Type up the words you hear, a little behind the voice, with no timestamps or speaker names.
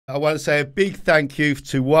I want to say a big thank you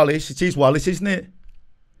to Wallace. It is Wallace, isn't it?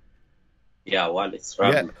 Yeah, Wallace.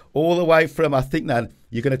 Yeah, all the way from, I think now,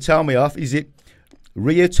 you're going to tell me off, is it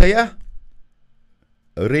Riota?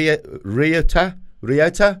 Riota?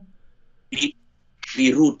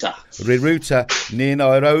 Riruta, near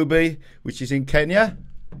Nairobi, which is in Kenya.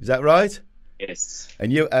 Is that right? Yes.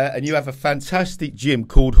 And you have a fantastic gym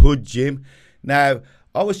called Hood Gym. Now,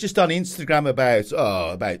 I was just on Instagram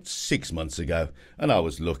about 6 months ago, and I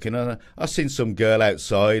was looking, and I seen some girl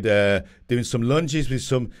outside doing some lunges with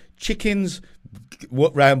some chickens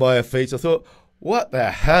round by her feet. I thought, what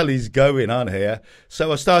the hell is going on here?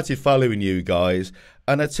 So I started following you guys,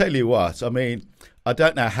 and I tell you what, I mean, I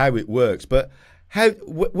don't know how it works, but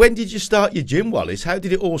when did you start your gym, Wallace? How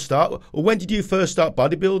did it all start? Or when did you first start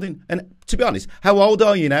bodybuilding? And to be honest, how old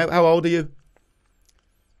are you now? How old are you?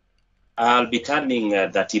 I'll be turning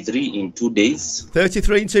 33 in 2 days.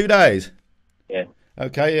 33 in 2 days? Yeah.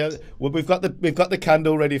 Okay, well, we've got the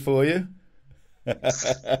candle ready for you.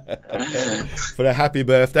 For a happy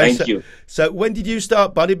birthday. Thank you. So when did you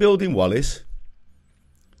start bodybuilding, Wallace?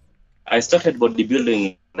 I started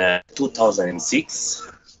bodybuilding in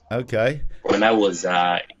 2006. Okay. When I was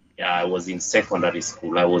in secondary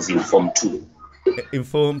school. I was in Form 2. In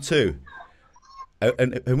Form 2?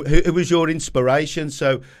 And who was your inspiration?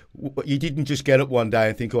 So you didn't just get up one day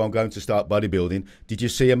and think, oh, I'm going to start bodybuilding. Did you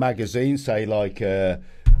see a magazine, say like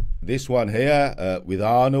this one here with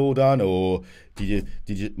Arnold on, or did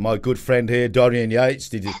you my good friend here, Dorian Yates?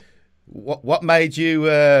 Did you what made you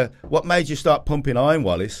start pumping iron,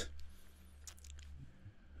 Wallace?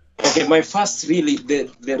 Okay, my first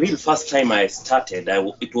the real first time I started,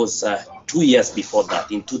 it was 2 years before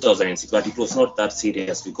that, in 2006, but it was not that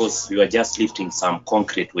serious because we were just lifting some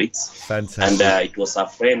concrete weights. Fantastic. And it was a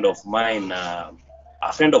friend of mine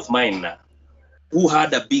who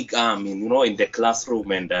had a big arm, in the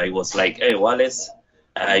classroom, and he was like, "Hey, Wallace,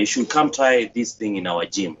 you should come try this thing in our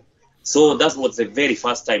gym." So that was the very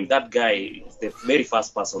first time. That guy is the very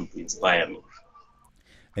first person to inspire me.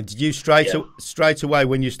 And did you straight away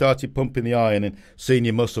when you started pumping the iron and seeing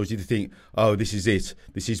your muscles, did you think, oh, this is it,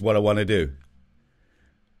 this is what I want to do?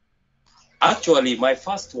 Actually, my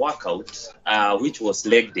first workout, which was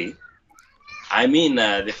leg day,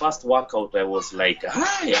 the first workout, I was like,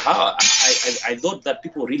 I thought that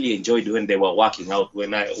people really enjoyed when they were working out.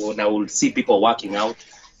 When I would see people working out,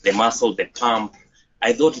 the muscle, the pump,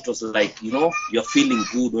 I thought it was like, you're feeling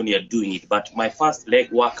good when you're doing it. But my first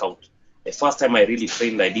leg workout, the first time I really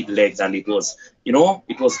trained, I did legs, and it was,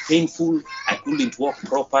 it was painful. I couldn't walk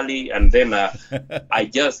properly, and then I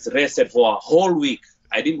just rested for a whole week.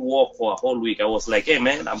 I didn't walk for a whole week. I was like, hey,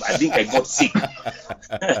 man, I think I got sick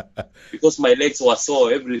because my legs were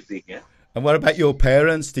sore, everything. Yeah? And what about your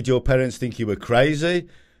parents? Did your parents think you were crazy?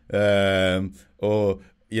 Or,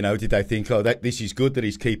 did they think, oh, this is good that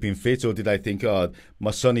he's keeping fit? Or did they think, oh,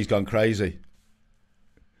 my son, he's gone crazy?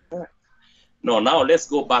 No, now let's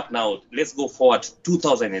go back now. Let's go forward to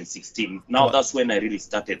 2016. Now that's when I really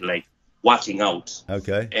started working out.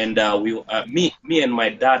 Okay. And me and my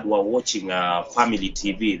dad were watching family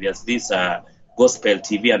TV. There's this gospel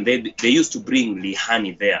TV, and they used to bring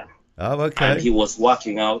Lihani there. Oh, okay. And he was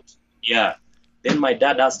working out. Yeah. Then my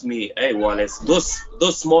dad asked me, hey, Wallace, those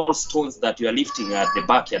small stones that you are lifting at the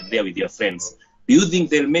backyard there with your friends, do you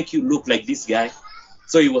think they'll make you look like this guy?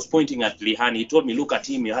 So he was pointing at Lihani. He told me, look at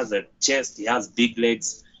him. He has a chest. He has big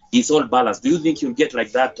legs. He's all balanced. Do you think you'll get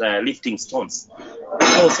like that lifting stones?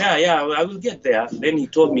 I was, yeah, I will get there. Then he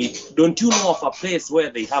told me, don't you know of a place where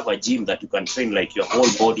they have a gym that you can train like your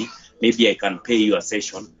whole body? Maybe I can pay you a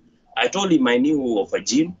session. I told him I knew of a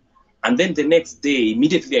gym. And then the next day,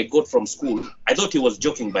 immediately I got from school. I thought he was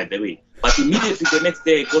joking, by the way. But immediately the next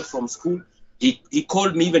day I got from school, he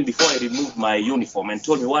called me even before I removed my uniform and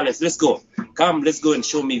told me, Wallace, let's go. Come, let's go and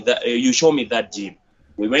show me that. You show me that gym.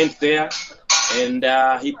 We went there, and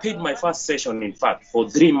he paid my first session, in fact, for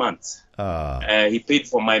 3 months. He paid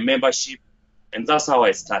for my membership, and that's how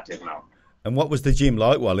I started now. And what was the gym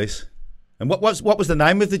like, Wallace? And what was the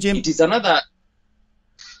name of the gym? It is another...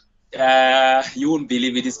 you won't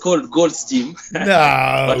believe it. It's called Gold's Gym. No.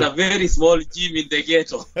 But a very small gym in the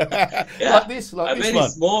ghetto. Yeah. Like this very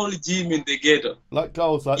small gym in the ghetto. Like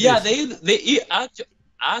Gold's, like yeah, this. they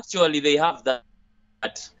actually they have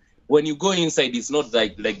that. When you go inside, it's not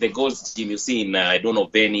like the Gold's Gym you see in I don't know,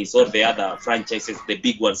 Venice or the other franchises, the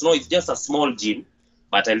big ones. No, it's just a small gym.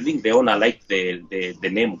 But I think the owner liked the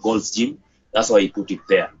name Gold's Gym. That's why he put it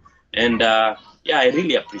there. And yeah, I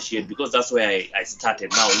really appreciate, because that's where I started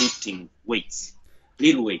now, lifting weights,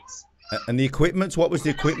 real weights. And the equipment, what was the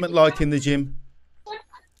equipment like in the gym?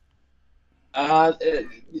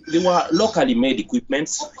 They were locally made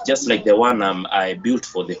equipments, just like the one I built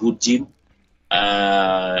for the hood gym.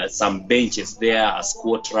 Some benches there, a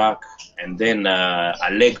squat rack, and then a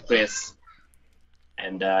leg press,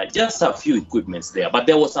 and just a few equipments there. But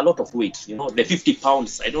there was a lot of weight, you know, the 50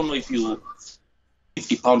 pounds. I don't know if you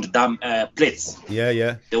 50-pound plates. Yeah,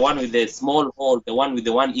 yeah. The one with the small hole, the one with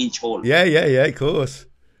the 1-inch hole. Yeah, yeah, yeah, of course.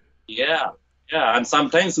 Yeah, yeah. And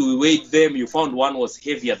sometimes we weighed them. You found one was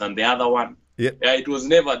heavier than the other one. Yeah. It was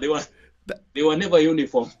never. They were never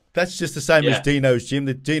uniform. That's just the same as Dino's gym.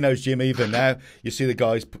 The Dino's gym, even now, you see the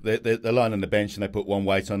guys, they're lying on the bench and they put one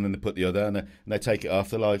weight on and they put the other and they take it off.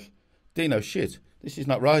 They're like, Dino, shit, this is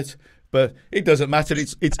not right. But it doesn't matter.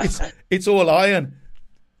 It's all iron.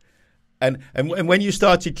 And when you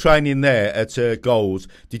started training there at Goals,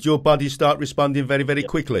 did your body start responding very, very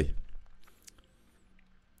quickly?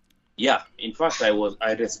 Yeah, in fact, I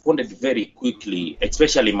responded very quickly,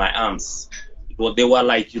 especially my arms. They were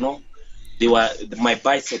like, you know, my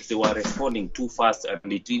biceps, they were responding too fast,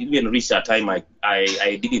 and it even reached a time I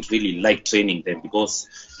didn't really like training them, because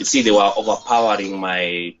you see they were overpowering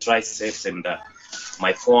my triceps and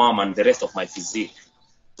my forearm and the rest of my physique.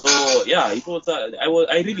 So yeah, it was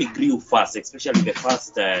I really grew fast, especially the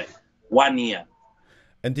first 1 year.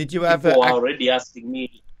 And did you have people were already asking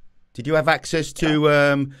me? Did you have access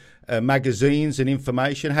to magazines and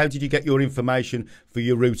information? How did you get your information for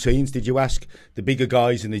your routines? Did you ask the bigger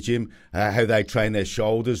guys in the gym how they train their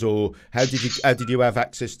shoulders, or how did you have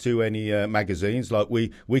access to any magazines? Like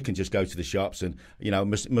we can just go to the shops, and you know,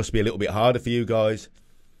 it must be a little bit harder for you guys.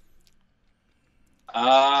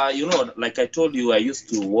 You know, like I told you, I used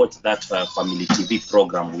to watch that family TV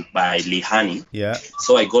program by Lihani. Yeah.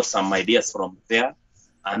 So I got some ideas from there.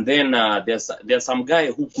 And then there's some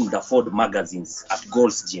guy who could afford magazines at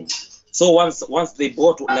Gold's Gym. So once they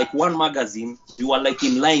bought like one magazine, we were like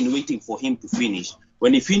in line waiting for him to finish.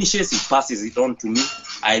 When he finishes, he passes it on to me.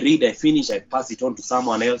 I read, I finish, I pass it on to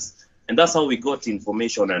someone else. And that's how we got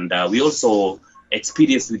information. And we also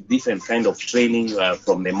experienced with different kind of training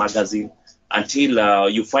from the magazine until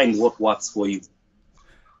you find what works for you.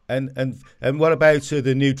 And what about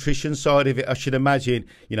the nutrition side of it? I should imagine,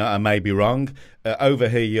 you know, I may be wrong. Over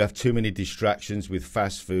here, you have too many distractions with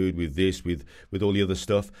fast food, with this, with all the other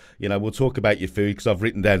stuff. You know, we'll talk about your food, because I've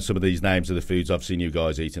written down some of these names of the foods I've seen you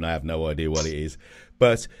guys eat, and I have no idea what it is.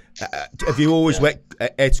 But have you always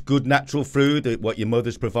ate good natural food, what your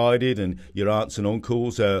mother's provided and your aunts and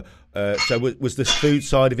uncles? So was the food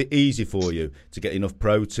side of it easy for you to get enough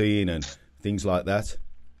protein and things like that?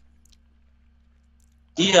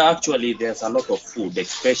 Here, actually, there's a lot of food,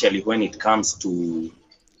 especially when it comes to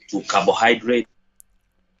carbohydrate.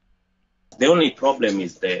 The only problem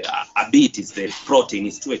is the protein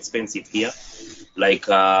is too expensive here. Like,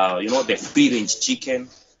 you know, the free-range chicken.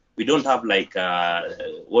 We don't have like,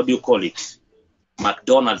 what do you call it?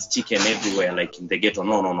 McDonald's chicken everywhere, like in the ghetto.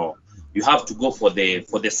 No. You have to go for the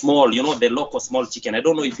small, you know, the local small chicken. I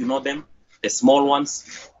don't know if you know them, the small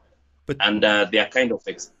ones. And they are kind of,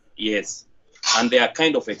 yes. And they are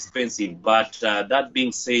kind of expensive, but that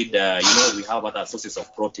being said, you know, we have other sources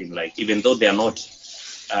of protein, like even though they are not,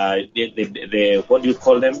 what do you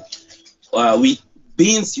call them?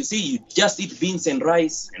 Beans, you see, you just eat beans and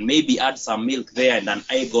rice and maybe add some milk there and an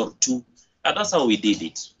egg or two. That's how we did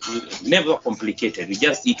it. Never complicated. We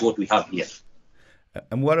just eat what we have here.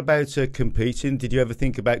 And what about competing? Did you ever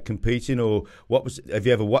think about competing, or have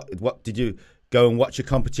you ever, what did you go and watch a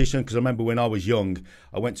competition? Because I remember when I was young,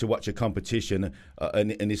 I went to watch a competition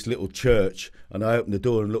in this little church, and I opened the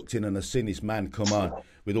door and looked in, and I seen this man come on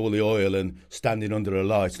with all the oil and standing under a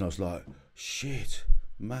light, and I was like, shit,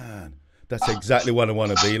 man, that's exactly what I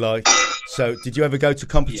want to be like. So did you ever go to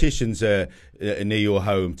competitions near your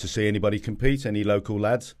home to see anybody compete, any local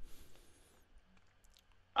lads?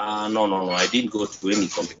 No. I didn't go to any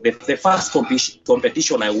competition. The first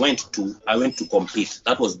competition I went to compete.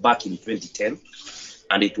 That was back in 2010,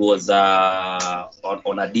 and it was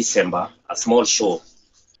on a December, a small show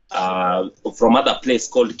from other place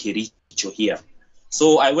called Kericho here.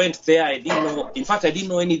 So I went there. I didn't know. In fact, I didn't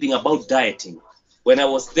know anything about dieting. When I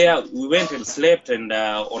was there, we went and slept, and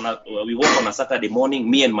we woke on a Saturday morning.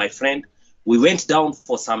 Me and my friend, we went down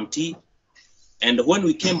for some tea, and when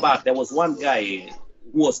we came back, there was one guy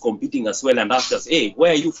who was competing as well, and asked us, "Hey,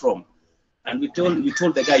 where are you from?" And we told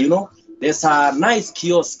the guy, you know, there's a nice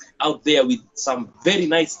kiosk out there with some very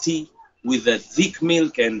nice tea, with a thick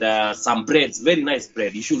milk and some breads, very nice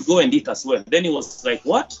bread. You should go and eat as well. Then he was like,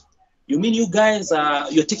 "What? You mean you guys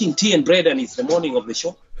you're taking tea and bread and it's the morning of the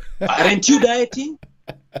show? Aren't you dieting?"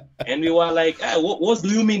 And we were like, what do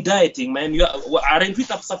you mean dieting, man? Aren't we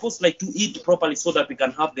supposed like to eat properly so that we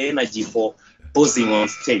can have the energy for posing on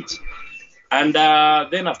stage? And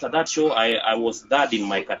then after that show, I was third in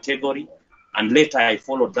my category. And later I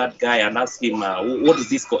followed that guy and asked him, what is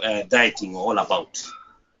this dieting all about?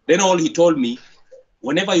 Then all he told me,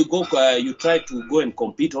 whenever you go, you try to go and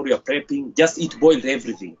compete or you're prepping, just eat boiled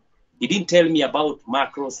everything. He didn't tell me about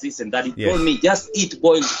macros, this and that. He told me just eat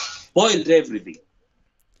boiled everything.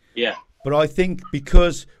 Yeah. But I think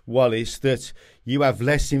because, Wallace, that you have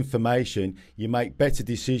less information, you make better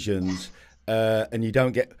decisions, and you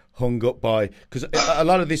don't get hung up by, because a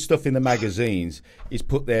lot of this stuff in the magazines is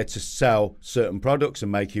put there to sell certain products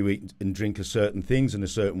and make you eat and drink a certain things in a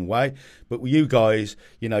certain way. But with you guys,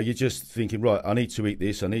 you know, you're just thinking, right, I need to eat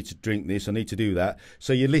this, I need to drink this, I need to do that.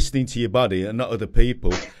 So you're listening to your body and not other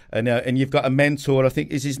people. And you've got a mentor, I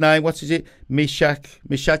think, is his name, what is it?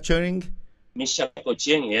 Mishachuring? Misha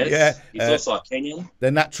Kocheng, yes. Yeah, he's also a Kenyan.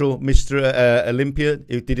 The natural Mr. Olympia,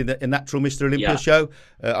 who did a natural Mr. Olympia show.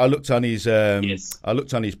 I looked on his I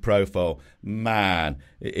looked on his profile. Man,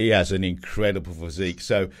 he has an incredible physique.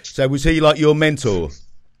 So was he like your mentor?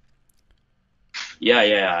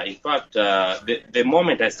 Yeah. In fact, the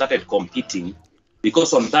moment I started competing,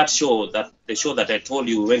 because on that show, the show that I told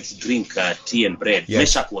you, we went to drink tea and bread.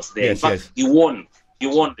 Meshach was there. In fact, he won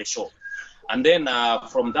the show. And then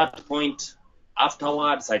from that point,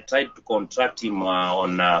 afterwards, I tried to contact him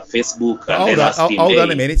on Facebook. And hold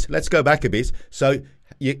on a minute. Let's go back a bit. So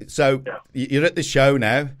you're at the show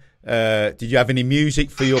now. Did you have any music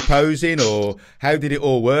for your posing, or how did it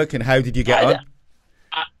all work, and how did you get on?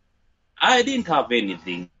 I didn't have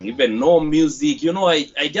anything, even no music. You know,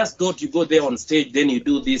 I just thought you go there on stage, then you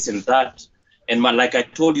do this and that. And like I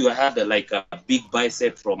told you, I had a big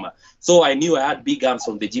bicep so I knew I had big arms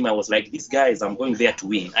from the gym. I was like, these guys, I'm going there to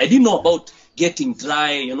win. I didn't know about getting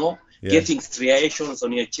dry, you know, getting striations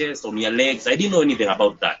on your chest, on your legs. I didn't know anything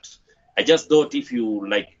about that. I just thought if you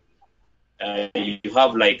you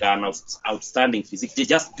have like an outstanding physique, they're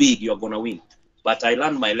just big, you're going to win. But I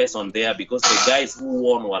learned my lesson there, because the guys who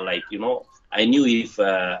won were like, you know, I knew if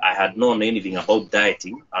I had known anything about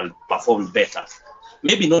dieting, I'll perform better.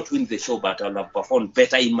 Maybe not win the show, but I'll have performed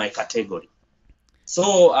better in my category.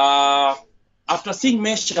 So after seeing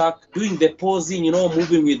Meshach doing the posing, you know,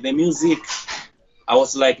 moving with the music, I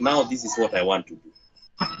was like, now this is what I want to do.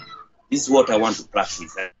 This is what I want to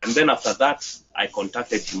practice. And then after that, I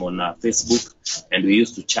contacted him on Facebook, and we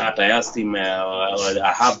used to chat. I asked him,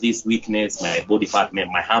 I have this weakness, my body part,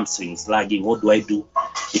 my hamstrings lagging. What do I do?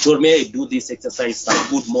 He told me, hey, do this exercise, some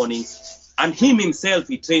good mornings. And him himself,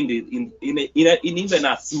 he trained in even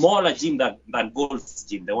a smaller gym than Gold's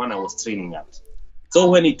gym, the one I was training at. So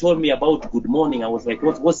when he told me about good morning, I was like,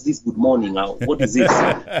 what's this good morning? What is it?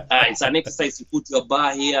 It's an exercise. You put your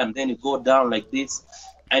bar here, and then you go down like this,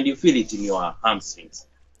 and you feel it in your hamstrings.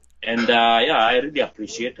 And I really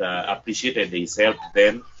appreciated his help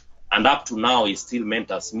then. And up to now, he still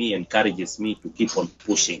mentors me, encourages me to keep on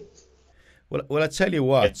pushing. Well, I tell you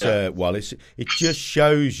what, Wallace, it just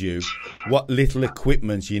shows you what little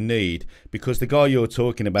equipment you need, because the guy you're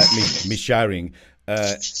talking about, Misharing,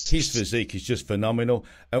 his physique is just phenomenal.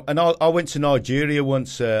 And I went to Nigeria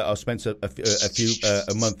once. I spent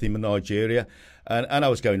a month in Nigeria, and I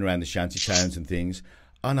was going around the shanty towns and things,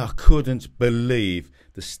 and I couldn't believe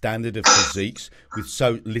the standard of physiques with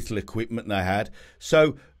so little equipment they had.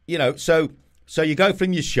 So, you know, so you go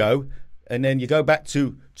from your show, and then you go back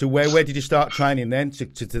to where did you start training then to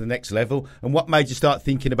the next level? And what made you start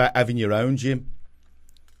thinking about having your own gym?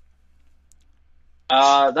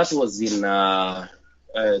 That was in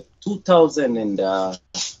 2000 and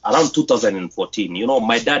around 2014. You know,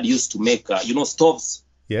 my dad used to make stoves.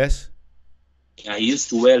 Yes. He used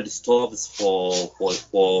to weld stoves for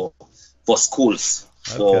schools,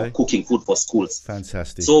 for cooking food for schools.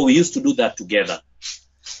 Fantastic. So we used to do that together.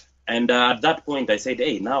 And at that point, I said,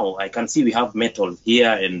 hey, now I can see we have metal here,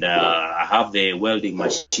 and I have the welding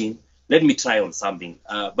machine. Let me try on something.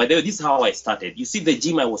 By the way, this is how I started. You see the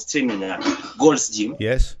gym I was training at, Gold's Gym?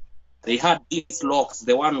 Yes. They had these locks,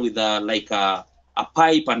 the one with a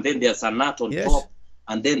pipe, and then there's a nut on top,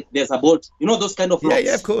 and then there's a bolt. You know those kind of locks?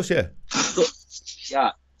 Yeah, of course, yeah.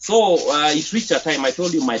 So it reached a time, I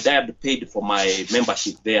told you my dad paid for my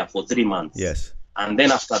membership there for 3 months. Yes. And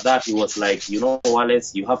then after that, he was like, you know,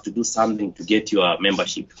 Wallace, you have to do something to get your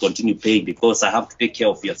membership to continue paying, because I have to take care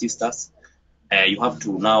of your sisters. You have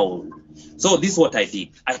to now. So this is what I did.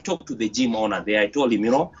 I talked to the gym owner there. I told him,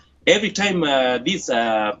 you know, every time these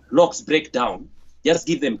locks break down, just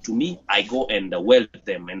give them to me. I go and weld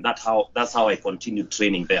them. And that's how I continued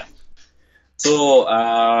training there. So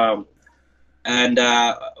And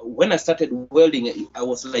when I started welding, I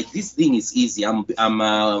was like, this thing is easy. I'm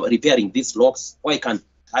repairing these locks. Why can't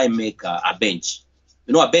I make a bench?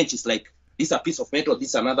 You know, a bench is like, this is a piece of metal, this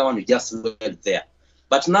is another one, you just weld there.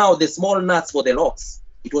 But now the small nuts for the locks,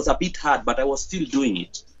 it was a bit hard, but I was still doing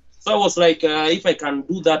it. So I was like, if I can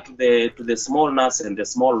do that to the small nuts and the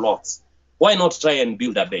small locks, why not try and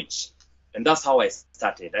build a bench? And that's how I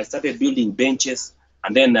started. I started building benches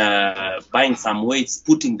and then buying some weights,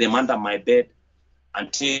 putting them under my bed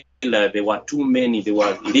until there were too many. They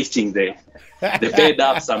were lifting the bed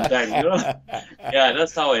up sometimes, you know. Yeah,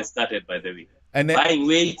 that's how I started, by the way. And then, buying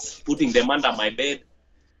weights, putting them under my bed.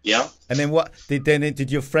 Yeah. And then what did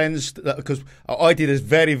your friends, because I did a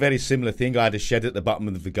very, very similar thing. I had a shed at the bottom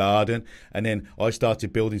of the garden, and then I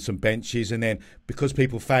started building some benches. And then because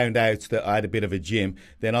people found out that I had a bit of a gym,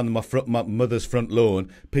 then on my mother's front lawn,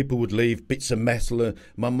 people would leave bits of metal, and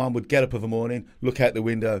my mum would get up of a morning, look out the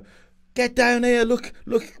window, get down here, look,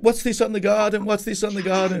 what's this on the garden? What's this on the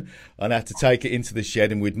garden? And I had to take it into the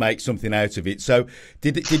shed and we'd make something out of it. So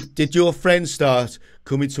did your friends start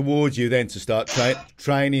coming towards you then to start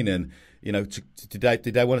training, and, you know, did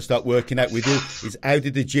they want to start working out with you? How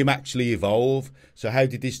did the gym actually evolve? So how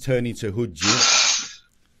did this turn into Hood Gym?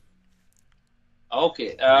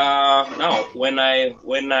 Okay, now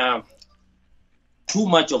when too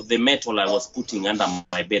much of the metal I was putting under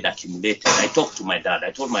my bed accumulated, I talked to my dad.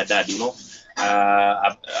 I told my dad, you know,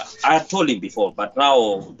 I had told him before, but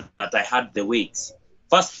now that I had the weights,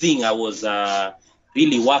 first thing I was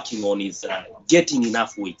really working on is getting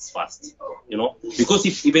enough weights first, you know,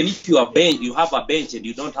 because even if you have a bench and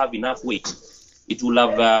you don't have enough weight, it will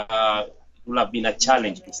have been a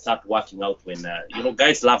challenge to start working out when, you know,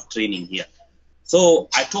 guys love training here. So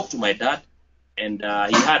I talked to my dad, and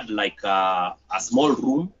he had like a small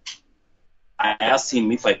room. I asked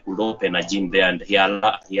him if I could open a gym there, and he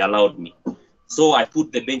allowed me. So I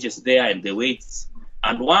put the benches there and the weights.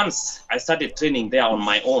 And once I started training there on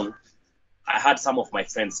my own, I had some of my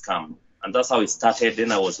friends come. And that's how it started.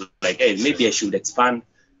 Then I was like, hey, maybe I should expand.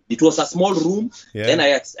 It was a small room. Yeah. Then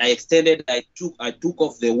I extended. I took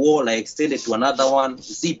off the wall. I extended to another one.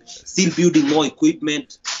 Still building more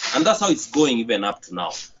equipment. And that's how it's going even up to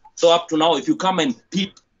now. So up to now, if you come and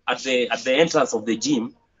peep at the entrance of the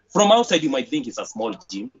gym, from outside you might think it's a small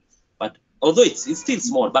gym, but although it's still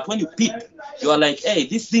small, but when you peep, you are like, hey,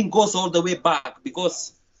 this thing goes all the way back,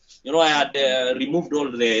 because, you know, I had removed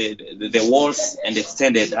all the walls and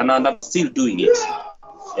extended, and I'm still doing it.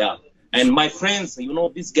 Yeah. And my friends, you know,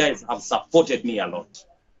 these guys have supported me a lot.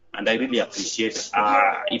 And I really appreciate,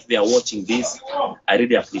 if they are watching this, I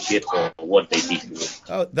really appreciate for what they did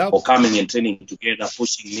for coming and training together,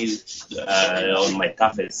 pushing me on my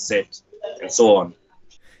toughest set, and so on.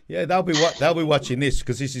 Yeah, they'll be watching this,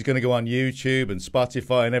 because this is going to go on YouTube and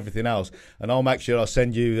Spotify and everything else. And I'll make sure I'll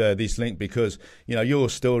send you this link, because, you know, your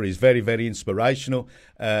story is very, very inspirational.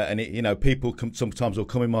 And it, you know, people sometimes will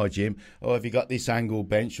come in my gym. Oh, have you got this angle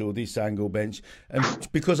bench or this angle bench? And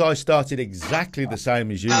because I started exactly the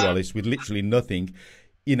same as you, Wallace, with literally nothing.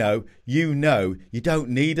 You don't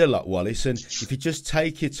need a lot, Wallace. And if you just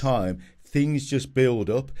take your time, things just build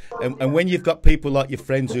up. And when you've got people like your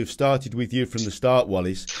friends who've started with you from the start,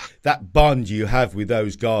 Wallace, that bond you have with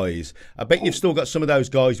those guys, I bet you've still got some of those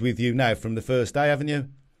guys with you now from the first day, haven't you?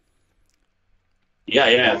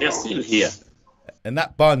 Yeah, they're still here. And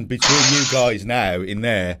that bond between you guys now in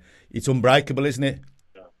there, it's unbreakable, isn't it?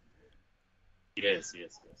 Yes.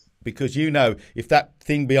 Because, you know, if that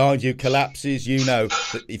thing behind you collapses, you know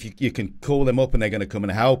that if you can call them up and they're going to come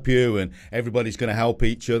and help you, and everybody's going to help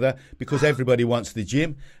each other, because everybody wants the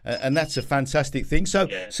gym, and that's a fantastic thing. So,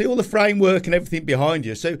 see all the framework and everything behind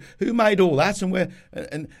you. So, who made all that, and where,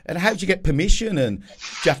 and how did you get permission, and do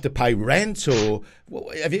you have to pay rent, or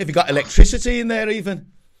have you got electricity in there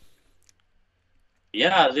even?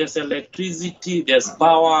 Yeah, there's electricity, there's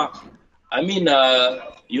power. I mean,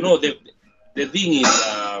 you know, the thing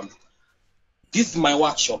is, this is my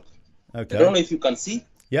workshop. Okay. I don't know if you can see.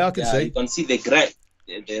 Yeah, I can see. You can see the grind.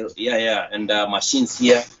 And machines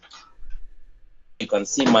here. You can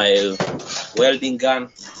see my welding gun.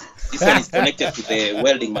 This one is connected to the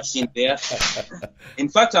welding machine there. In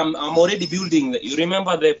fact, I'm already building. You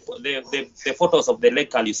remember the photos of the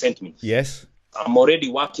lake you sent me? Yes. I'm already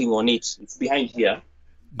working on it. It's behind here.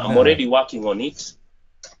 I'm already working on it.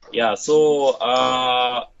 Yeah, so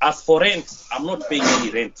as for rent, I'm not paying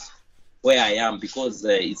any rent where I am, because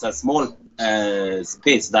it's a small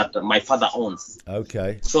space that my father owns.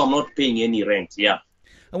 Okay. So I'm not paying any rent, yeah.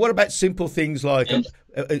 And what about simple things like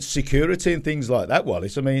security and things like that,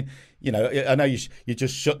 Wallace? I mean, you know, I know you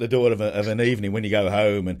just shut the door of an evening when you go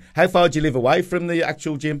home. And how far do you live away from the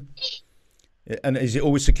actual gym? And is it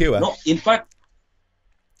always secure? No, in fact,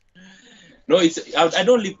 no. I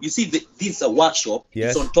don't live. You see, this workshop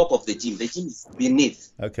Yes. is on top of the gym. The gym is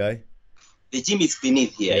beneath. Okay. The gym is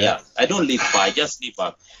beneath here. Yeah. Yeah, I don't live far. I just live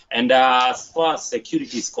up. And as far as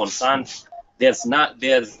security is concerned, the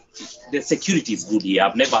security is good here.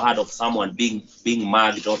 I've never heard of someone being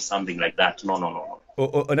mugged or something like that. No.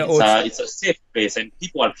 It's a safe place and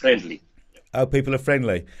people are friendly. Oh, people are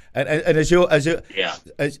friendly, and as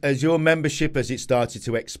your membership, has it started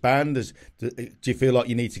to expand? Do you feel like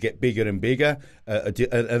you need to get bigger and bigger? Are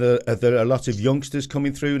there a lot of youngsters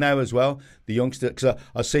coming through now as well? The youngsters, because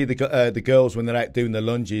I see the girls when they're out doing the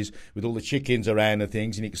lunges with all the chickens around and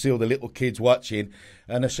things, and you can see all the little kids watching.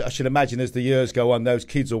 And I should imagine as the years go on, those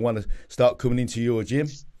kids will want to start coming into your gym.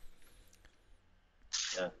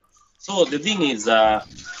 Yeah. So the thing is,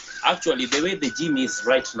 actually, the way the gym is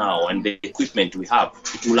right now and the equipment we have,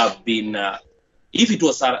 it will have been, if it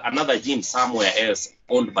was another gym somewhere else,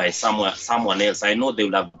 owned by someone else, I know they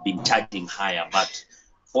would have been charging higher. But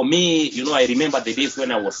for me, I remember the days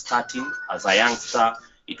when I was starting as a youngster,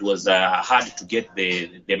 it was hard to get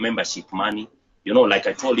the membership money. Like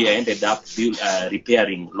I told you, I ended up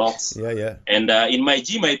repairing locks. Yeah. And in my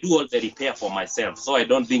gym, I do all the repair for myself. So I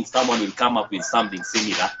don't think someone will come up with something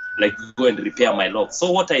similar, like go and repair my locks.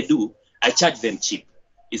 So what I do, I charge them cheap.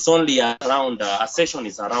 It's only around, a session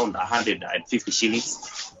is around 150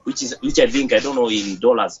 shillings, which I think, I don't know in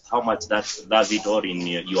dollars how much that does it, or in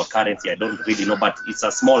your currency, I don't really know, but it's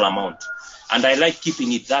a small amount. And I like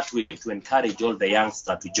keeping it that way to encourage all the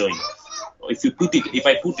youngsters to join. If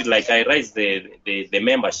I put it like I raise the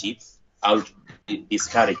membership, I'll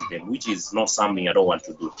discourage them, which is not something I don't want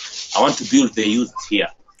to do. I want to build the youth here.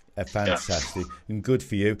 Fantastic. And good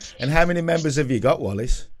for you. And how many members have you got,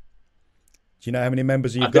 Wallace? Do you know how many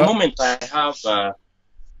members you've got? At the moment,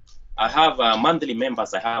 I have monthly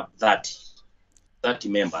members. I have 30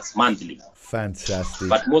 members monthly. Fantastic.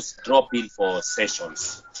 But most drop in for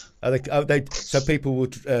sessions. So people will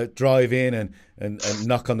drive in and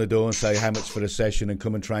knock on the door and say how much for a session and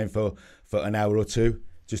come and train for an hour or two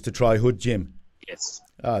just to try Hood Gym? Yes.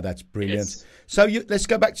 Oh, that's brilliant. Yes. So let's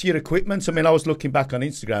go back to your equipment. I mean, I was looking back on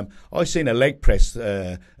Instagram. I seen a leg press,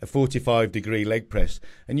 a 45-degree leg press,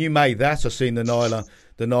 and you made that. I seen the nylon,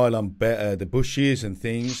 the bushes and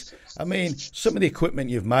things. I mean, some of the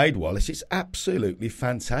equipment you've made, Wallace, it's absolutely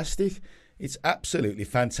fantastic. It's absolutely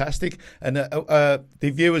fantastic. And the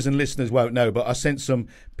viewers and listeners won't know, but I sent some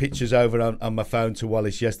pictures over on my phone to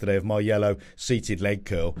Wallace yesterday of my yellow seated leg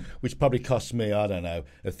curl, which probably cost me, I don't know,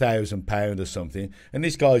 £1,000 or something. And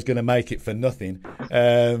this guy's going to make it for nothing.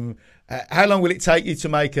 How long will it take you to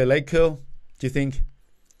make a leg curl, do you think?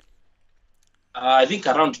 I think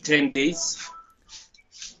around 10 days.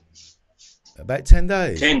 About 10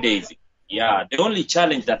 days? 10 days. Yeah. The only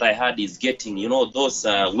challenge that I had is getting, those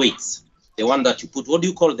weights. The one that you put, what do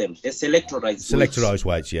you call them? The selectorized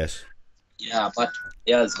weights, yes. Yeah, but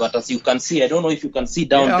as you can see, I don't know if you can see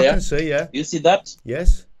down there. I can see, yeah. You see that?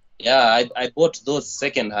 Yes. Yeah, I bought those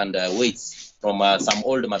second-hand weights from some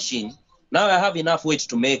old machine. Now I have enough weight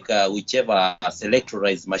to make whichever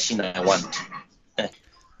selectorized machine I want.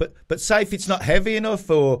 But say if it's not heavy enough,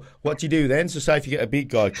 or what do you do then? So say if you get a big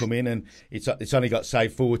guy come in and it's only got, say,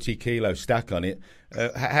 40 kilo stack on it,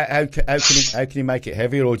 how can you make it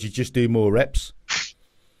heavier, or do you just do more reps?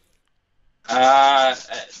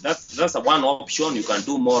 That's one option. You can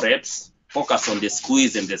do more reps, focus on the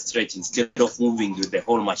squeeze and the stretch instead of moving with the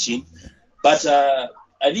whole machine. But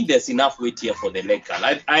I think there's enough weight here for the leg curl.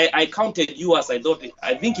 I counted yours.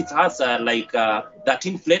 I think it has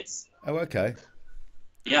 13 plates. Oh, okay.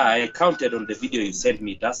 Yeah, I counted on the video you sent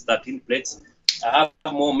me. That's 13 plates. I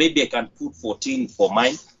have more. Maybe I can put 14 for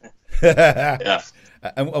mine. Yeah.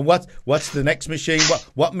 And what's the next machine?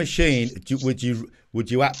 What machine would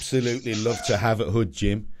you absolutely love to have at Hood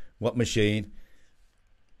Gym? What machine?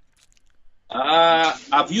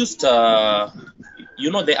 I've used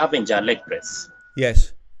the Avenger leg press.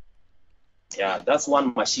 Yes. Yeah, that's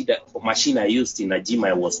one machine I used in a gym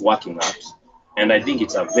I was working at. And I think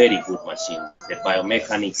it's a very good machine. The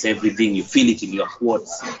biomechanics, everything, you feel it in your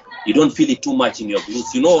quads. You don't feel it too much in your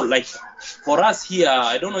glutes. Like for us here,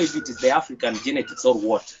 I don't know if it is the African genetics or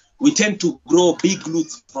what. We tend to grow big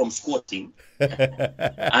glutes from squatting.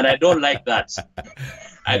 And I don't like that.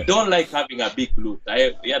 I don't like having a big glute.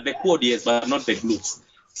 The quad, yes, but not the glutes.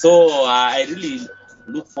 So I really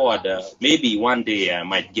look forward. Maybe one day I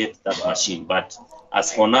might get that machine. But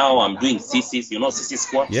as for now, I'm doing CCs. You know CC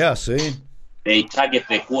squat? Yeah, I see. they target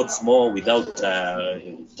the quads more without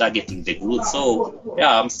targeting the glutes. So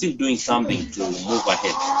yeah, I'm still doing something to move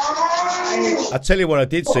ahead. I tell you what I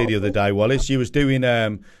did see the other day, Wallace. You was doing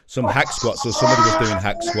some hack squats, or somebody was doing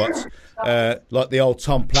hack squats, like the old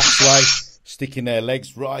Tom Platts way, sticking their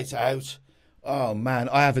legs right out. Oh man,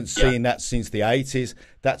 I haven't seen that since the 80s.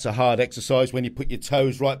 That's a hard exercise when you put your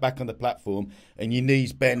toes right back on the platform and your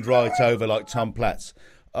knees bend right over like Tom Platts.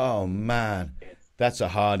 Oh man, that's a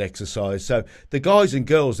hard exercise. So the guys and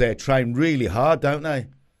girls there train really hard, don't they?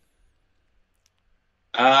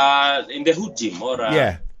 In the hood gym or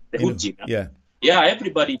Yeah. the hood gym. Yeah. Yeah,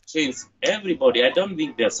 everybody trains. Everybody. I don't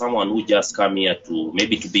think there's someone who just come here to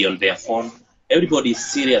maybe to be on their phone. Everybody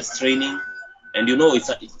is serious training, and you know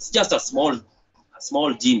it's just a small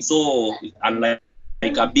gym. So unlike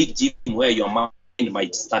a big gym where your mind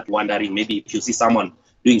might start wandering, maybe if you see someone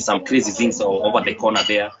doing some crazy things over the corner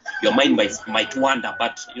there, your mind might wander.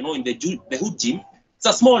 But you know, in the hood gym, it's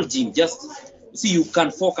a small gym. Just see, you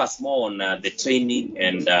can focus more on the training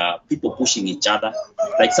and people pushing each other.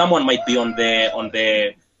 Like someone might be at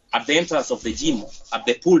the entrance of the gym at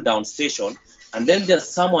the pull down station, and then there's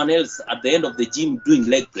someone else at the end of the gym doing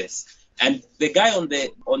leg press. And the guy on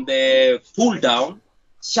the pull down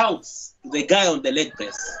shouts to the guy on the leg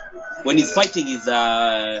press when he's fighting his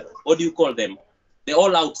what do you call them? The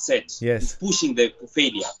all out set. Yes. He's pushing the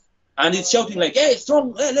failure. And he's shouting like, hey,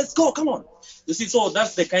 strong, hey, let's go, come on. You see, so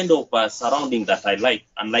that's the kind of surrounding that I like.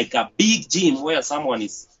 And like a big gym where someone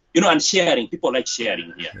is, you know, and sharing. People like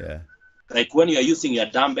sharing here. Yeah. Like when you're using your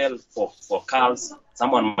dumbbell for curls,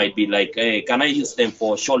 someone might be like, hey, can I use them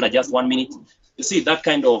for shoulder just 1 minute? You see, that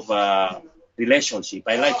kind of relationship,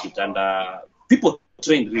 I like it. And people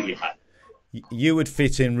train really hard. You would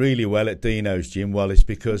fit in really well at Dino's gym, Wallace,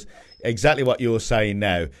 because exactly what you're saying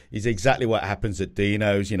now is exactly what happens at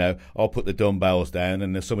Dino's. You know, I'll put the dumbbells down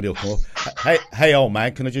and then somebody will come up, hey, old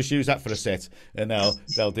man, can I just use that for a set? And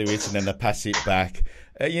they'll do it and then they'll pass it back.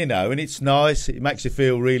 You know, and it's nice. It makes you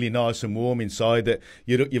feel really nice and warm inside that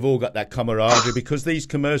you've all got that camaraderie, because these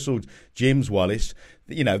commercial gyms, Wallace,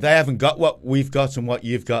 you know, they haven't got what we've got and what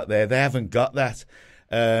you've got there. They haven't got that.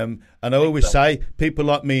 And I always say, people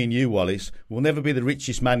like me and you, Wallace, will never be the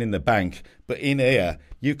richest man in the bank, but in here,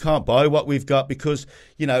 you can't buy what we've got, because,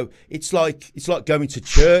 you know, it's like going to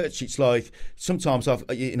church. It's like sometimes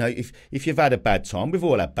if you've had a bad time, we've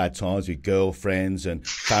all had bad times with girlfriends and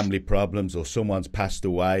family problems, or someone's passed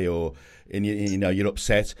away, and you know you're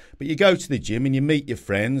upset, but you go to the gym and you meet your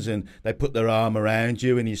friends and they put their arm around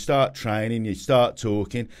you and you start training, you start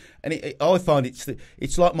talking, and I find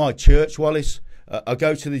it's like my church, Wallace. I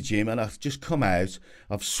go to the gym and I've just come out,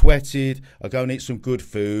 I've sweated, I go and eat some good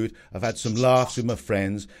food, I've had some laughs with my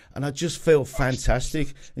friends, and I just feel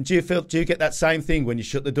fantastic. And do you get that same thing when you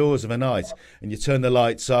shut the doors of a night and you turn the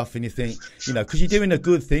lights off and you think, you know, because you're doing a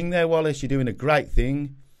good thing there, Wallace, you're doing a great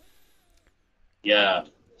thing. Yeah,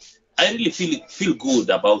 I really feel good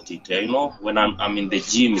about it. You know, when I'm in the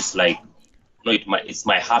gym, it's like, you know, it's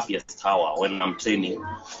my happiest hour when I'm training.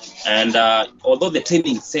 And although the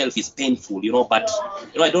training itself is painful, you know, but,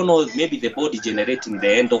 you know, I don't know, maybe the body generating the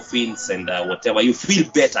endorphins and whatever, you feel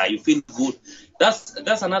better, you feel good.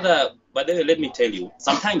 That's another, but then let me tell you,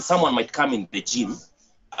 sometimes someone might come in the gym.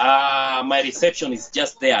 My reception is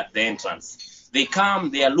just there at the entrance. They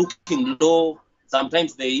come, they are looking low.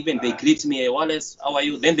 Sometimes they greet me, hey, Wallace, how are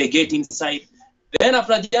you? Then they get inside. Then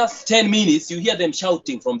after just 10 minutes, you hear them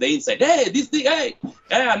shouting from the inside, hey, this thing, hey.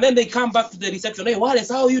 And then they come back to the reception, hey, Wallace,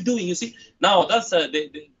 how are you doing? You see, now that's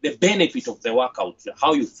the benefit of the workout,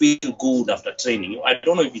 how you feel good after training. I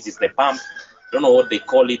don't know if it is the pump, I don't know what they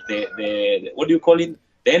call it, what do you call it?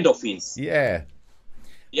 The endorphins. Yeah.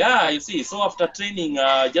 Yeah, you see, so after training,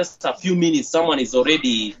 just a few minutes, someone is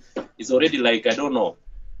already like, I don't know,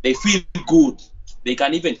 they feel good. They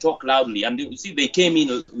can even talk loudly. And you see, they came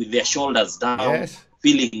in with their shoulders down, yes,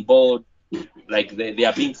 feeling bored, like they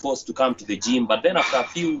are being forced to come to the gym. But then after a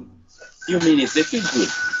few minutes, they feel good.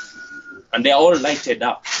 And they are all lighted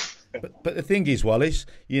up. But the thing is, Wallace,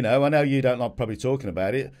 you know, I know you don't like probably talking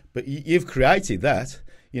about it, but you've created that.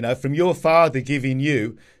 You know, from your father giving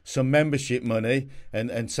you some membership money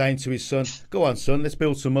and saying to his son, go on, son, let's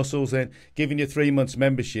build some muscles, and giving you 3 months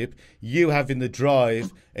membership, you having the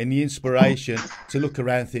drive and the inspiration to look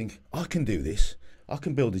around and think, I can do this. I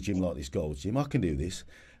can build a gym like this Gold's Gym. I can do this.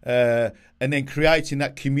 And then creating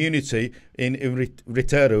that community in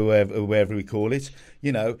Retero, or wherever we call it.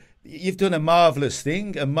 You know, you've done a marvellous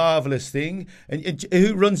thing. And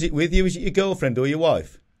who runs it with you? Is it your girlfriend or your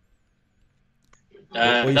wife?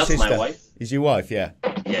 That's sister? My wife. Is your wife, yeah?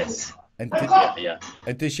 Yes. And Yeah.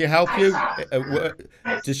 and does she help you?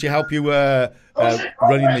 Does she help you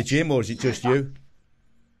running the gym, or is it just you?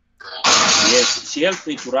 Yes, she helps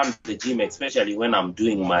me to run the gym, especially when I'm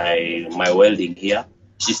doing my welding here.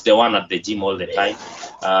 She's the one at the gym all the time.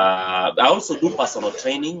 I also do personal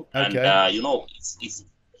training, and Okay.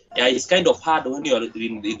 it's kind of hard when you're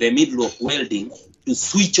in the middle of welding to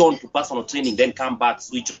switch on to personal training, then come back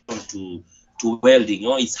switch on to welding.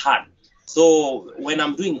 It's hard. So when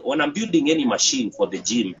I'm building any machine for the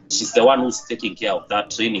gym, she's the one who's taking care of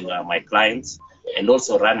that, training my clients, and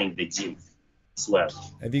also running the gym as well.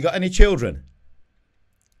 Have you got any children?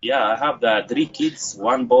 Yeah, I have the 3 kids,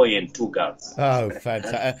 1 boy and 2 girls. Oh,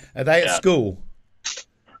 fantastic. Are they at school?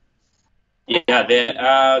 Yeah, they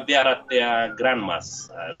are at their grandma's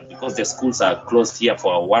because the schools are closed here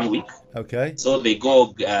for 1 week. Okay. So they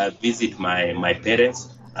go visit my parents.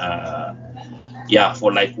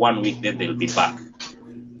 For like 1 week, then they'll be back.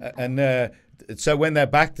 And so when they're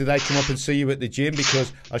back, do they come up and see you at the gym?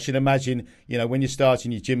 Because I should imagine, when you're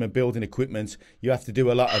starting your gym and building equipment, you have to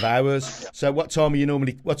do a lot of hours. So what time do you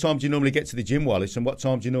normally get to the gym, Wallace, and what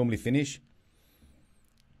time do you normally finish?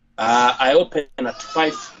 I open at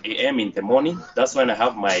 5 a.m. in the morning. That's when I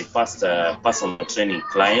have my first personal training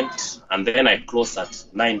client, and then I close at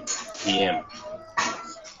 9 p.m.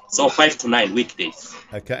 So 5 to 9 weekdays.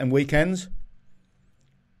 Okay, and weekends?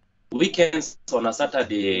 Weekends on a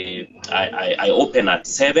Saturday, I open at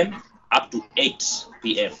 7 up to 8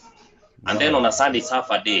 p.m. And then on a Sunday, it's half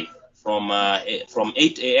a day from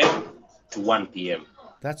 8 a.m. to 1 p.m.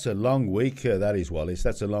 That's a long week. That is, Wallace.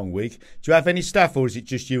 That's a long week. Do you have any staff, or is it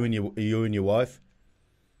just you and your wife?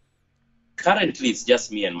 Currently, it's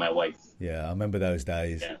just me and my wife. Yeah, I remember those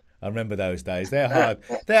days. Yeah. I remember those days. They're hard.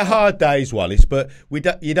 They're hard days, Wallace. But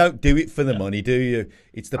you don't do it for the money, do you?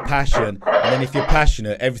 It's the passion, and then if you're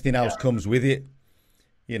passionate, everything else comes with it.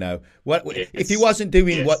 What if you wasn't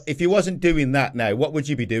doing If you wasn't doing that now, what would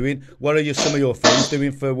you be doing? What are some of your friends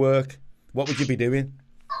doing for work? What would you be doing?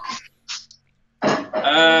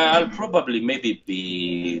 I'll probably maybe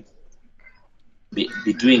be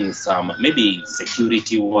doing some maybe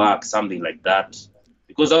security work, something like that,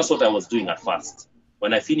 because that's what I was doing at first.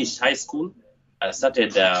 When I finished high school, I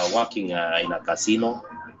started working in a casino,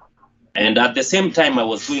 and at the same time I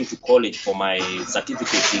was going to college for my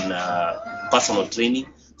certificate in personal training.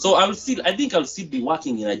 So I think I'll still be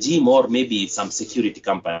working in a gym or maybe some security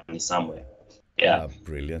company somewhere. Yeah,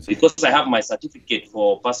 brilliant. Because I have my certificate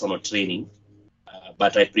for personal training.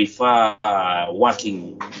 But I prefer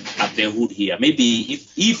working at the hood here. Maybe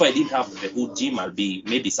if I didn't have the hood gym, I'll be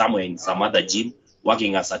maybe somewhere in some other gym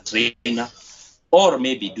working as a trainer, or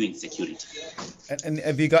maybe doing security. And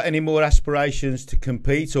have you got any more aspirations to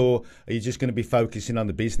compete, or are you just going to be focusing on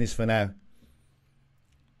the business for now?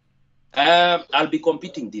 I'll be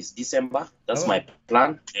competing this December. That's my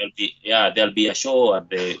plan. There'll be a show at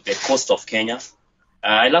the coast of Kenya.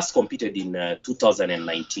 I last competed in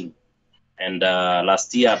 2019. And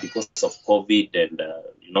last year, because of COVID, and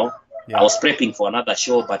I was prepping for another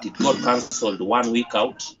show, but it got cancelled 1 week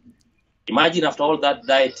out. Imagine after all that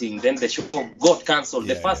dieting, then the show got cancelled.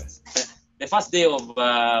 The first day of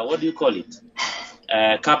what do you call it?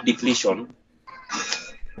 Carb depletion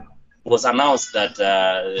was announced that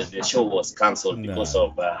the show was cancelled because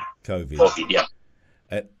of COVID. But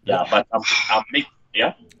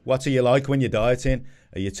What are you like when you're dieting?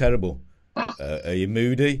 Are you terrible? Are you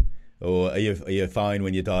moody? Or are you fine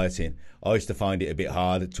when you're dieting? I used to find it a bit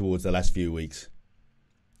hard towards the last few weeks.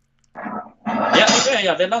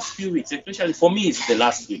 Yeah. The last few weeks, especially for me, it's the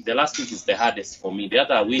last week. The last week is the hardest for me. The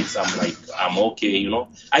other weeks, I'm okay.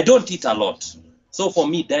 I don't eat a lot, so for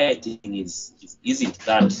me, dieting isn't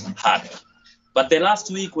that hard. But the last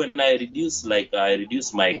week, when I reduce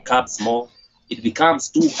my carbs more, it becomes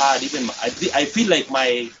too hard. Even I feel like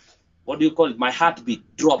my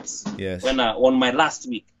heartbeat drops. Yes. When on my last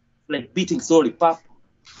week. Like beating slowly, pop,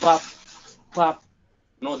 pop, pop.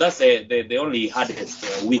 No, that's the only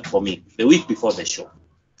hardest week for me. The week before the show.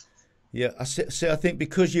 Yeah, I think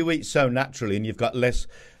because you eat so naturally and you've got less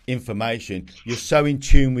information, you're so in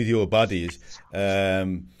tune with your bodies.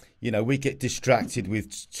 We get distracted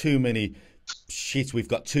with too many shit. We've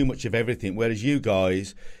got too much of everything. Whereas you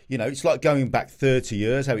guys, it's like going back 30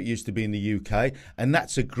 years, how it used to be in the UK, and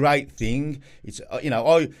that's a great thing. It's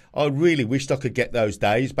I really wished I could get those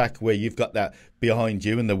days back where you've got that behind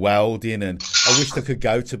you and the welding, and I wished I could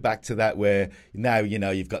go back to that where now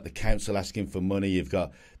you've got the council asking for money, you've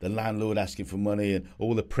got the landlord asking for money, and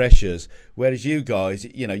all the pressures. Whereas you guys,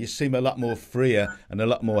 you seem a lot more freer and a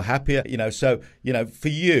lot more happier. So for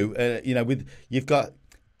you, you've got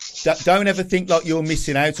don't ever think like you're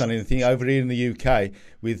missing out on anything over here in the UK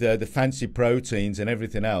with the fancy proteins and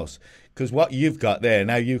everything else. Because what you've got there,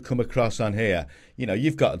 now you come across on here, you know,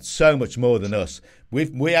 you've got so much more than us.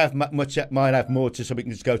 We have might have more so we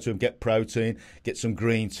can just go to and get protein, get some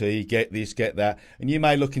green tea, get this, get that. And you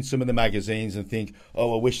may look in some of the magazines and think,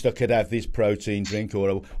 oh, I wish I could have this protein drink,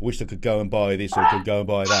 or I wish I could go and buy this, or I could go and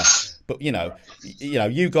buy that. But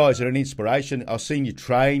you guys are an inspiration. I've seen you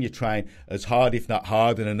train. You train as hard, if not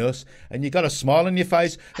harder than us, and you got a smile on your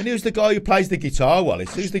face. And who's the guy who plays the guitar,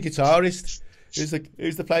 Wallace? Who's the guitarist?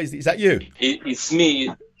 Who's the plays? Is that you? It's me.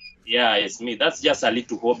 Yeah, it's me. That's just a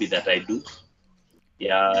little hobby that I do.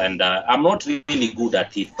 Yeah, and I'm not really good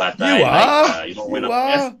at it, but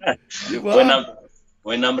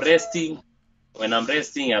when I'm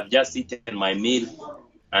resting, I've just eaten my meal,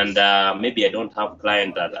 and maybe I don't have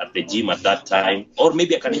client at the gym at that time, or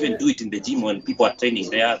maybe I can even do it in the gym when people are training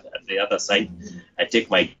there at the other side. I take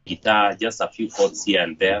my guitar, just a few chords here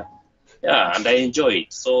and there. Yeah, and I enjoy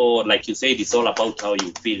it. So, like you said, it's all about how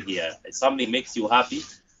you feel here. If something makes you happy,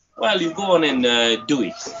 well, you go on and do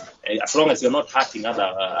it, as long as you're not hurting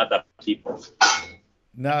other people.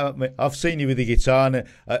 No, I've seen you with the guitar. And,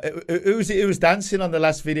 who was dancing on the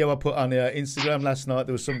last video I put on Instagram last night?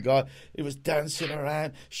 There was some guy who was dancing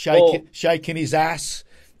around, shaking his ass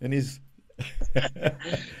and his.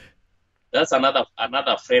 That's another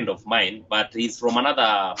friend of mine, but he's from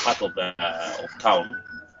another part of town.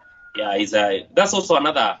 Yeah, that's also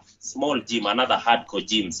another small gym, another hardcore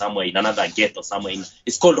gym somewhere in another ghetto somewhere.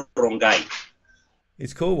 It's called Rongai.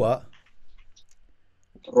 It's called what?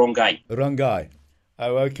 Rongai. Rongai.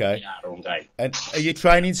 Oh, okay. Yeah, Rongai. And are you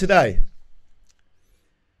training today?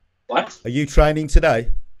 What? Are you training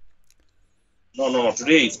today? No.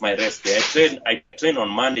 Today is my rest day. I train on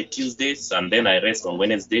Monday, Tuesdays, and then I rest on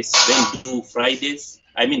Wednesdays. Then do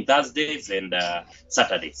Thursdays and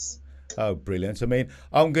Saturdays. Oh, brilliant! I mean,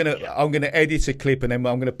 I'm gonna edit a clip and then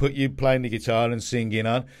I'm gonna put you playing the guitar and singing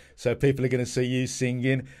on, so people are gonna see you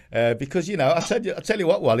singing. Because I tell you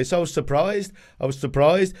what, Wallace, I was surprised.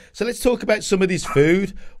 So let's talk about some of this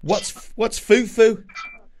food. What's fufu?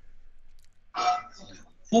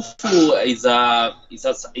 Fufu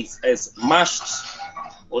is mashed.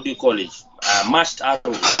 What do you call it? Mashed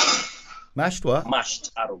arrows. Mashed what?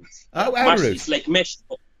 Mashed arrows. Oh, arrows. It's like mashed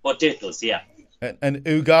potatoes. Yeah. And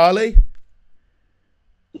ugali?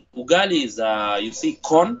 Ugali is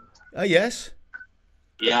corn. Oh, yes.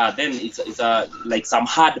 Yeah, then it's like some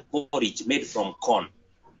hard porridge made from corn.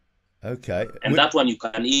 Okay. And that one you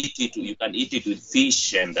can eat it. You can eat it with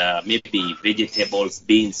fish and maybe vegetables,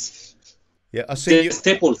 beans. Yeah, I see you.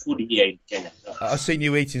 Staple food here in Kenya. I seen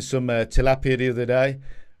you eating some tilapia the other day.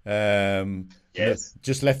 Yes.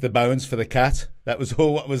 Just left the bones for the cat. That was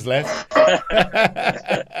all what was left.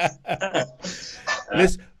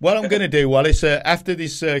 Listen, what I'm going to do, Wallace, after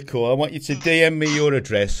this call, I want you to DM me your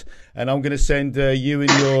address, and I'm going to send you and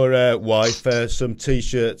your wife some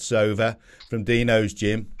T-shirts over from Dino's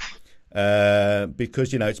Gym.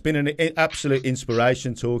 Because it's been an absolute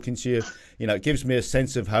inspiration talking to you. It gives me a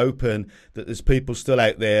sense of hope and that there's people still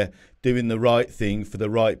out there doing the right thing for the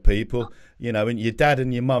right people. And your dad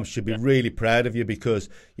and your mum should be really proud of you because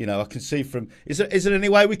I can see from. Is there any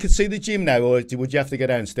way we could see the gym now, or would you have to go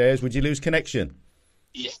downstairs? Would you lose connection?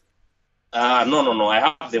 Yeah. No. I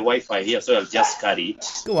have the Wi-Fi here, so I'll just carry it.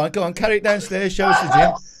 Go on, carry it downstairs. Show us the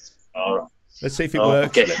gym. All right. Let's see if it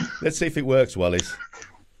works. Okay. Let's see if it works, Wallace.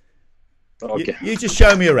 Okay. You just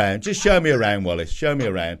show me around. Just show me around, Wallace. Show me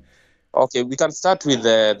around. Okay, we can start with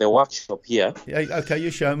the workshop here. Yeah. Okay, you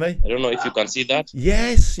show me. I don't know if you can see that.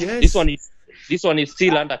 Yes. This one is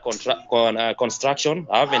still under construction.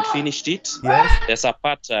 I haven't finished it. Yes. There's a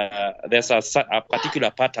part. There's a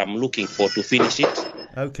particular part I'm looking for to finish it.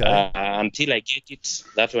 Okay. Until I get it,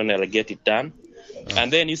 that one I'll get it done. Oh.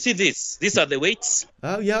 And then you see this. These are the weights.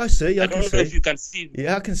 Oh yeah, I see. I don't know if you can see.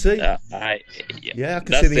 Yeah, I can see. I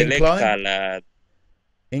can see the incline.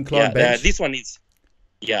 Incline bench. This one is.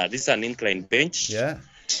 Yeah, this is an incline bench. Yeah.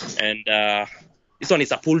 And this one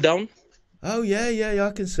is a pull down. Oh yeah,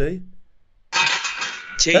 I can see.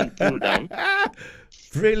 Chain pull down.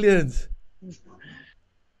 Brilliant.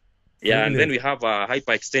 Yeah, and then we have a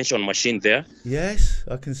hyper extension machine there. Yes,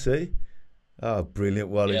 I can see. Oh, brilliant,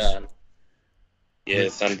 Wallace. Yeah.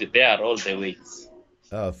 Yes, and they are all the weights.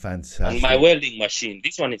 Oh, fantastic. And my welding machine.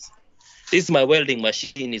 This is my welding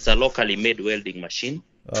machine. It's a locally made welding machine.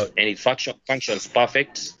 Oh. And it functions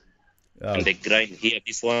perfect. Oh. And the grind here,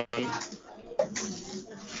 this one.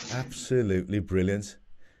 Absolutely brilliant.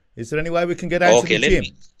 Is there any way we can get out to the gym?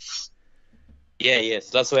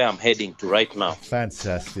 Yes, that's where I'm heading to right now.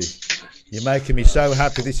 Fantastic. You're making me so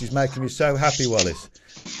happy. This is making me so happy, Wallace.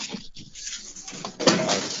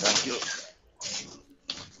 Thank you.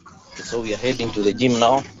 So we are heading to the gym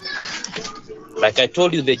now. Like I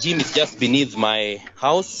told you, the gym is just beneath my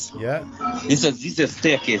house. Yeah. This is a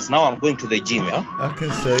staircase. Now I'm going to the gym, yeah? I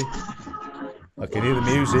can see. I can hear the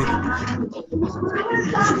music.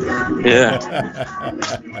 Yeah.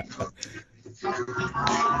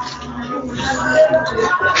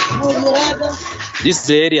 This is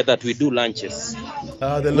the area that we do lunches.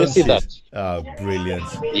 Oh, the You see lunches. that? Oh, brilliant.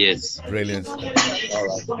 Yes. Brilliant. All right.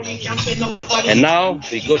 And now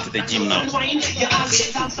we go to the gym now. Oh,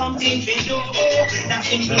 fantastic.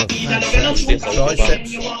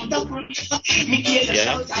 Triceps.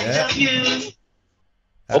 Yeah. Yeah.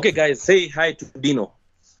 Okay, guys, say hi to Dino.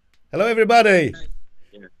 Hello, everybody.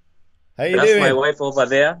 Yeah. How you That's doing? my wife over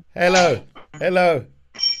there. Hello. Hello.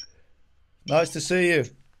 Nice to see you.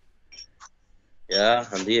 Yeah,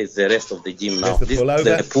 and here is the rest of the gym now. There's the This pull is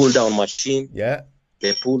over. the pull down machine. Yeah.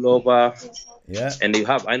 The pull over. Yeah. And you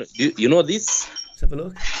have, I know, you know this? Let's have a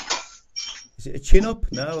look. Is it a chin up?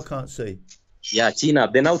 No, I can't see. Yeah, chin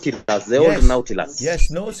up. The Nautilus, the Yes. old Nautilus.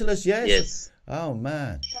 Yes, Nautilus, yes. Yes. Oh,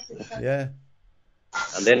 man. Yeah.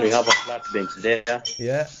 And then we have a flat bench there.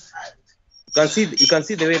 Yeah. You can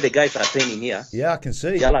see the way the guys are training here. Yeah, I can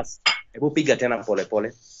see. Wallace, hebu piga tena pole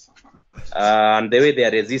pole. And the way they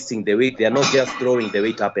are resisting the weight, they are not just throwing the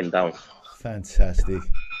weight up and down. Fantastic.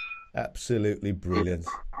 Absolutely brilliant.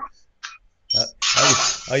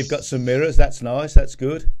 You've got some mirrors. That's nice. That's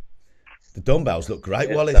good. The dumbbells look great,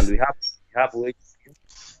 Yes, Wallace. and we have weights.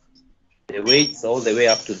 The weights all the way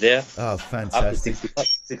up to there. Oh, Up to fantastic.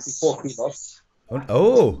 64 kilos.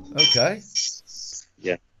 Oh, okay.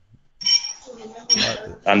 Yeah.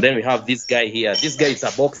 And then we have this guy here. This guy is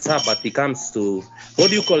a boxer, but he comes to, what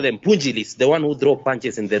do you call them? Pungilis, the one who throw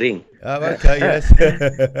punches in the ring. Oh, okay, yes.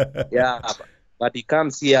 Yeah, but he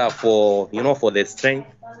comes here for, for the strength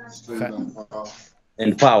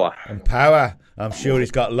and power. And power. I'm sure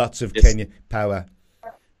he's got lots of Yes. Kenyan power.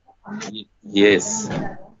 Yes.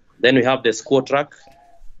 Then we have the squat rack.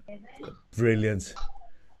 Brilliant.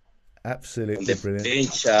 And Absolutely the brilliant.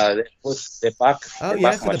 bench, the back. Oh, the yeah,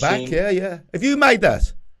 back for the back. machine. Yeah, yeah. Have you made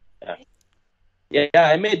that? Yeah,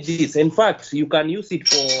 I made this. In fact, you can use it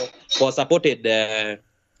for supported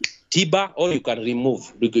T-bar, or you can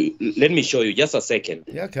remove. Let me show you just a second.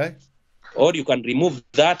 Yeah, okay. Or you can remove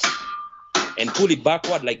that and pull it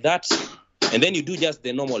backward like that, and then you do just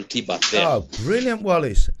the normal T-bar there. Oh, brilliant,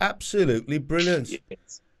 Wallace. Absolutely brilliant.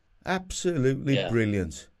 Yes. Absolutely Yeah.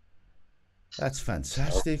 brilliant. That's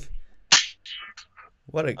fantastic.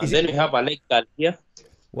 What a, And is then it, we have a leg curl here.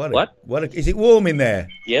 What? Is it warm in there?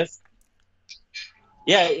 Yes.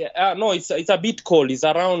 Yeah. No, it's a bit cold. It's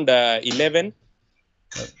around 11.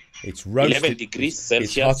 It's roasted. 11 degrees It's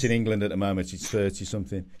Celsius. hot in England at the moment. It's 30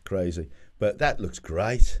 something crazy. But that looks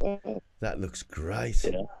great. That looks great.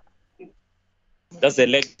 Yeah. That's the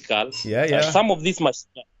leg curl. Yeah, yeah. Some of these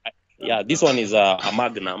this one is a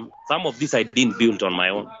Magnum. Some of these I didn't build on my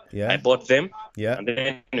own. Yeah. I bought them. Yeah. And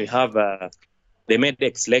then we have the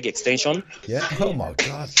Medex leg extension. Yeah. Oh my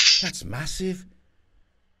God. That's massive.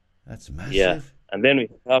 That's massive. Yeah. And then we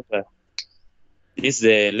have this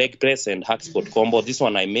the leg press and hack squat combo. This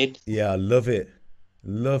one I made. Yeah, I love it.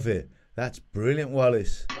 Love it. That's brilliant,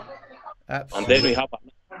 Wallace. And Absolutely. then we have a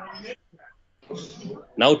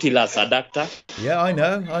Nautilus adductor. Yeah, I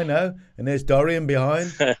know. And there's Dorian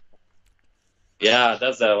behind. Yeah,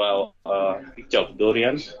 that's a picture of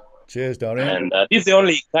Dorian. Cheers, Dorian. And this is the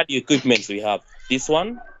only cardio equipment we have. This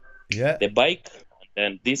one, Yeah. the bike, and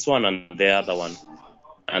then this one and the other one.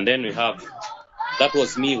 And then we have, that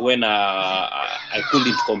was me when I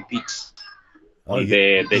couldn't compete on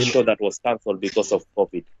the show that was cancelled because of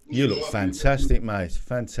COVID. You look fantastic, mate.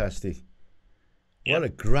 Fantastic. What a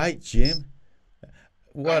great gym.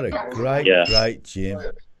 What a great gym.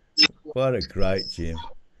 What a great gym.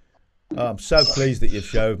 Oh, I'm so pleased that you've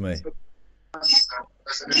showed me.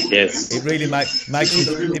 Yes. It really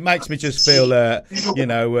makes me just feel, I don't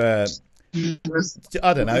know.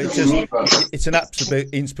 It's an absolute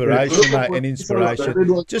inspiration, mate. An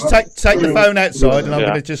inspiration. Just take the phone outside, and I'm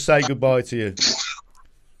going to just say goodbye to you.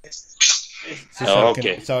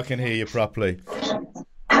 So I can hear you properly.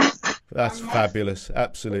 That's fabulous.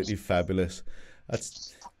 Absolutely fabulous.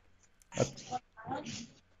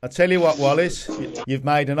 I tell you what, Wallace, you've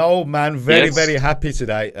made an old man very happy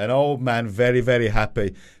today. An old man very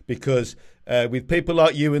happy because with people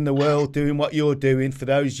like you in the world doing what you're doing for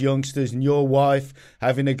those youngsters and your wife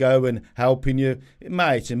having a go and helping you,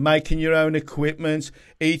 mate, and making your own equipment,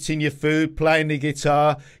 eating your food, playing the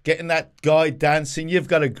guitar, getting that guy dancing, you've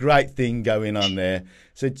got a great thing going on there.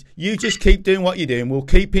 So you just keep doing what you're doing. We'll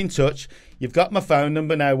keep in touch. you've got my phone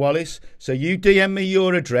number now, Wallace. So you DM me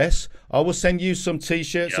your address. I will send you some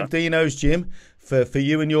T-shirts of Dino's Gym for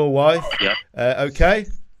you and your wife. Yeah. Okay.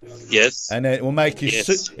 Yes. And it will make you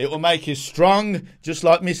it will make you strong, just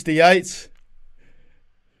like Mr. Yates.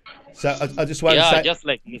 So I just want to say, just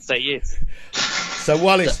like Mr. Yates. So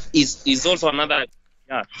Wallace is also another.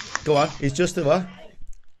 Yeah. Go on. He's just a what?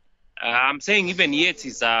 I'm saying even Yates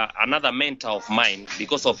is another mentor of mine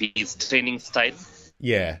because of his training style.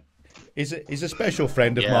 Yeah. He's a special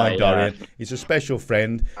friend of mine, Dorian. He's a special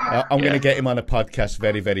friend. I'm going to get him on a podcast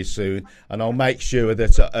very, very soon. And I'll make sure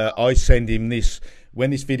that I send him this. When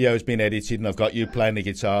this video has been edited and I've got you playing the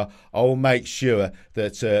guitar, I'll make sure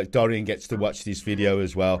that Dorian gets to watch this video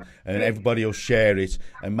as well. And everybody will share it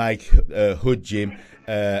and make Hood Gym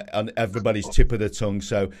on everybody's tip of the tongue.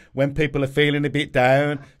 So when people are feeling a bit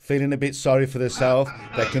down, feeling a bit sorry for themselves,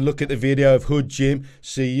 they can look at the video of Hood Gym,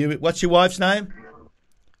 see you. What's your wife's name?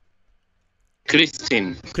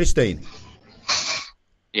 Christine. Christine.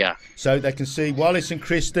 Yeah. So they can see Wallace and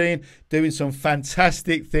Christine doing some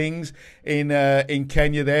fantastic things in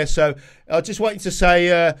Kenya there. So I just wanted to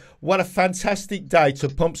say what a fantastic day to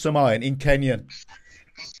pump some iron in Kenya.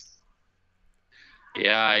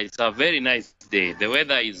 Yeah, it's a very nice day. The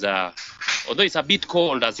weather is, although it's a bit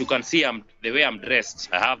cold, as you can see, the way I'm dressed.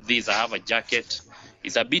 I have a jacket.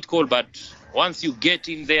 It's a bit cold, but once you get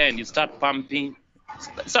in there and you start pumping,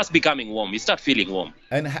 it starts becoming warm. You start feeling warm.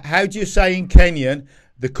 And how do you say in Kenyan,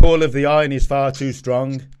 the call of the iron is far too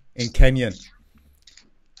strong in Kenyan?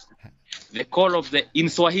 The call of in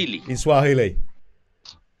Swahili. In Swahili.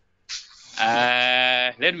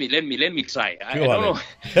 Let me try. I don't know.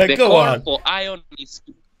 The call for iron is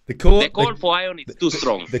the call for iron is too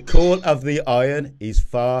strong. The call of the iron is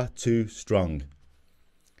far too strong.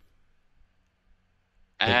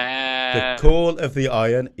 The call of the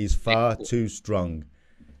iron is far too strong.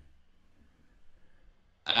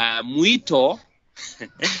 Muito.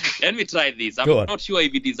 Let me try this. I'm not sure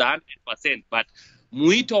if it is 100%, but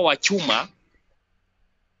muito wa chuma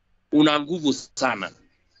una nguvu sana.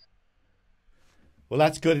 Well,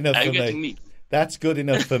 that's good enough for me. That's good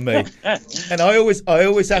enough for me. And I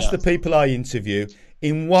always ask the people I interview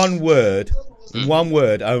in one word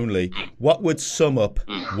only, what would sum up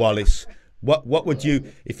Wallace? What would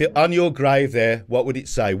you, if it on your grave there, what would it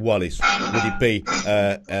say, Wallace? Would it be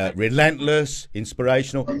relentless,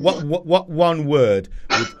 inspirational? What one word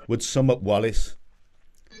would sum up Wallace?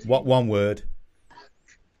 What one word?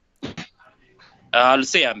 I'll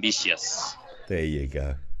say ambitious. There you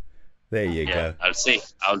go. There you go.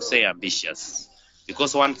 I'll say ambitious,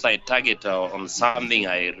 because once I target on something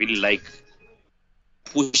I really like,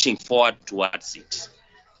 pushing forward towards it.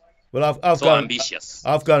 Well, ambitious.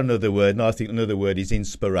 I've got another word, and I think another word is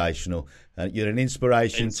inspirational. You're an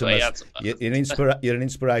inspiration you're an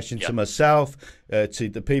inspiration to myself, to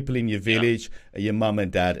the people in your village, your mum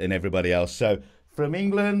and dad, and everybody else. So, from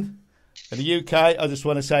England and the UK, I just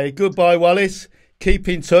want to say goodbye, Wallace. Keep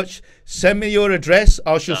in touch. Send me your address.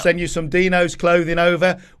 I shall send you some Dino's clothing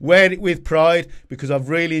over. Wear it with pride, because I've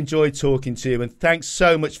really enjoyed talking to you. And thanks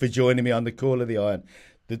so much for joining me on the Call of the Iron.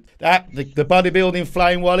 The bodybuilding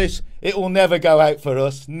flame, Wallace, it will never go out for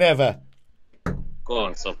us. Never. Of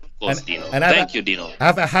course, Dino. And thank you, Dino.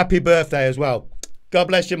 Have a happy birthday as well. God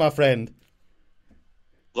bless you, my friend.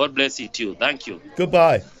 God bless you too. Thank you.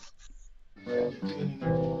 Goodbye.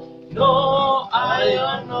 No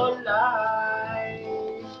iron, no life.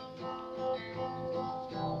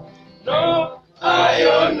 No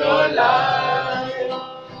iron, no life.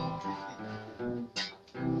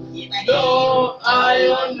 No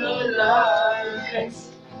iron, no life.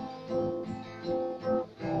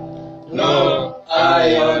 No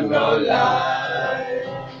iron, no life.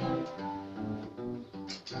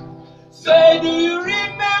 Say, do you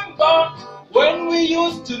remember when we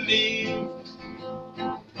used to live?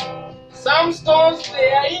 Some stones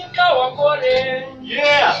they are in our body.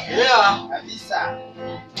 Yeah. Avisa.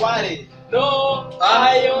 What? No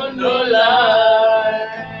iron, no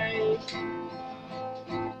life.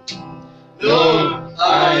 No